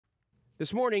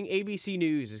This morning, ABC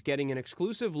News is getting an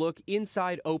exclusive look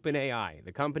inside OpenAI,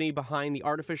 the company behind the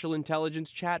artificial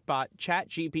intelligence chatbot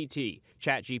ChatGPT.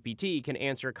 ChatGPT can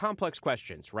answer complex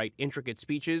questions, write intricate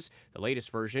speeches. The latest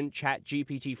version,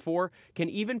 ChatGPT-4, can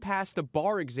even pass the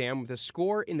bar exam with a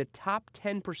score in the top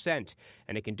 10%,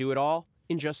 and it can do it all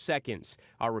in just seconds.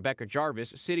 Our Rebecca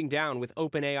Jarvis sitting down with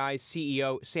OpenAI's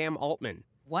CEO Sam Altman.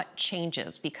 What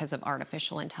changes because of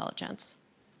artificial intelligence?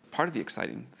 Part of the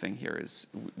exciting thing here is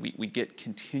we get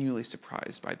continually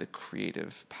surprised by the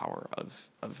creative power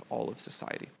of all of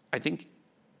society. I think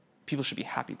people should be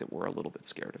happy that we're a little bit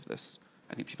scared of this.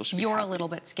 I think people should be You're happy. a little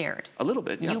bit scared. A little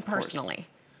bit, yeah, You of course. personally.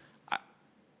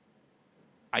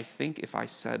 I think if I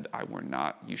said I were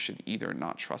not, you should either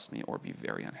not trust me or be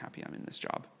very unhappy I'm in this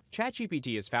job.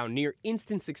 ChatGPT has found near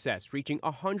instant success, reaching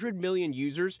 100 million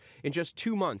users in just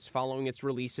 2 months following its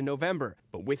release in November.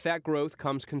 But with that growth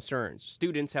comes concerns.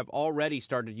 Students have already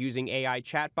started using AI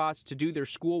chatbots to do their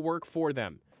schoolwork for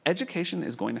them. Education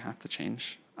is going to have to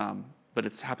change, but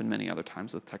it's happened many other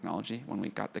times with technology. When we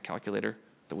got the calculator,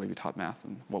 the way we taught math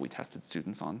and what we tested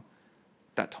students on,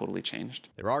 that totally changed.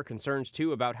 There are concerns,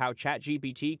 too, about how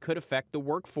ChatGPT could affect the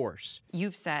workforce.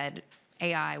 You've said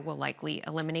AI will likely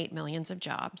eliminate millions of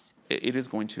jobs. It is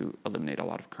going to eliminate a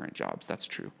lot of current jobs, that's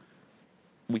true.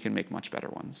 We can make much better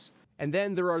ones. And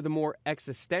then there are the more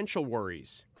existential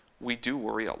worries. We do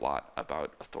worry a lot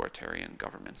about authoritarian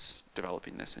governments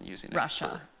developing this and using it.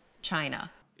 Russia, China.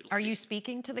 Are you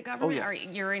speaking to the government? Oh, yes.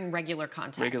 Or you're in regular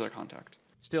contact? Regular contact.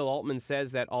 Still, Altman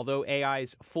says that although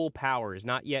AI's full power is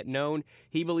not yet known,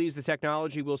 he believes the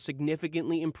technology will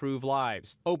significantly improve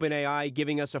lives. OpenAI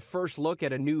giving us a first look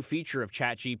at a new feature of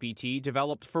ChatGPT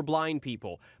developed for blind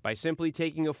people by simply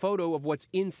taking a photo of what's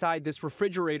inside this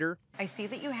refrigerator. I see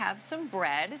that you have some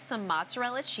bread, some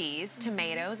mozzarella cheese,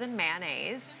 tomatoes, and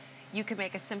mayonnaise. You could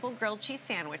make a simple grilled cheese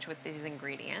sandwich with these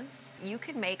ingredients. You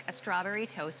could make a strawberry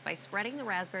toast by spreading the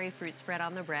raspberry fruit spread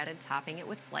on the bread and topping it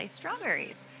with sliced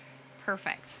strawberries.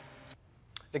 Perfect.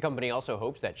 The company also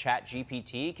hopes that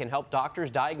ChatGPT can help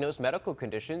doctors diagnose medical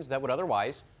conditions that would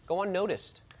otherwise go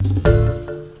unnoticed.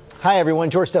 Hi everyone,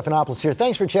 George Stephanopoulos here.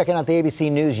 Thanks for checking out the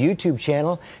ABC News YouTube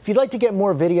channel. If you'd like to get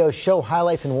more videos, show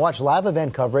highlights, and watch live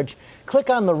event coverage,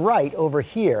 click on the right over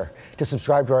here to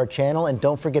subscribe to our channel, and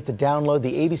don't forget to download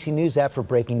the ABC News app for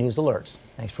breaking news alerts.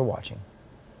 Thanks for watching.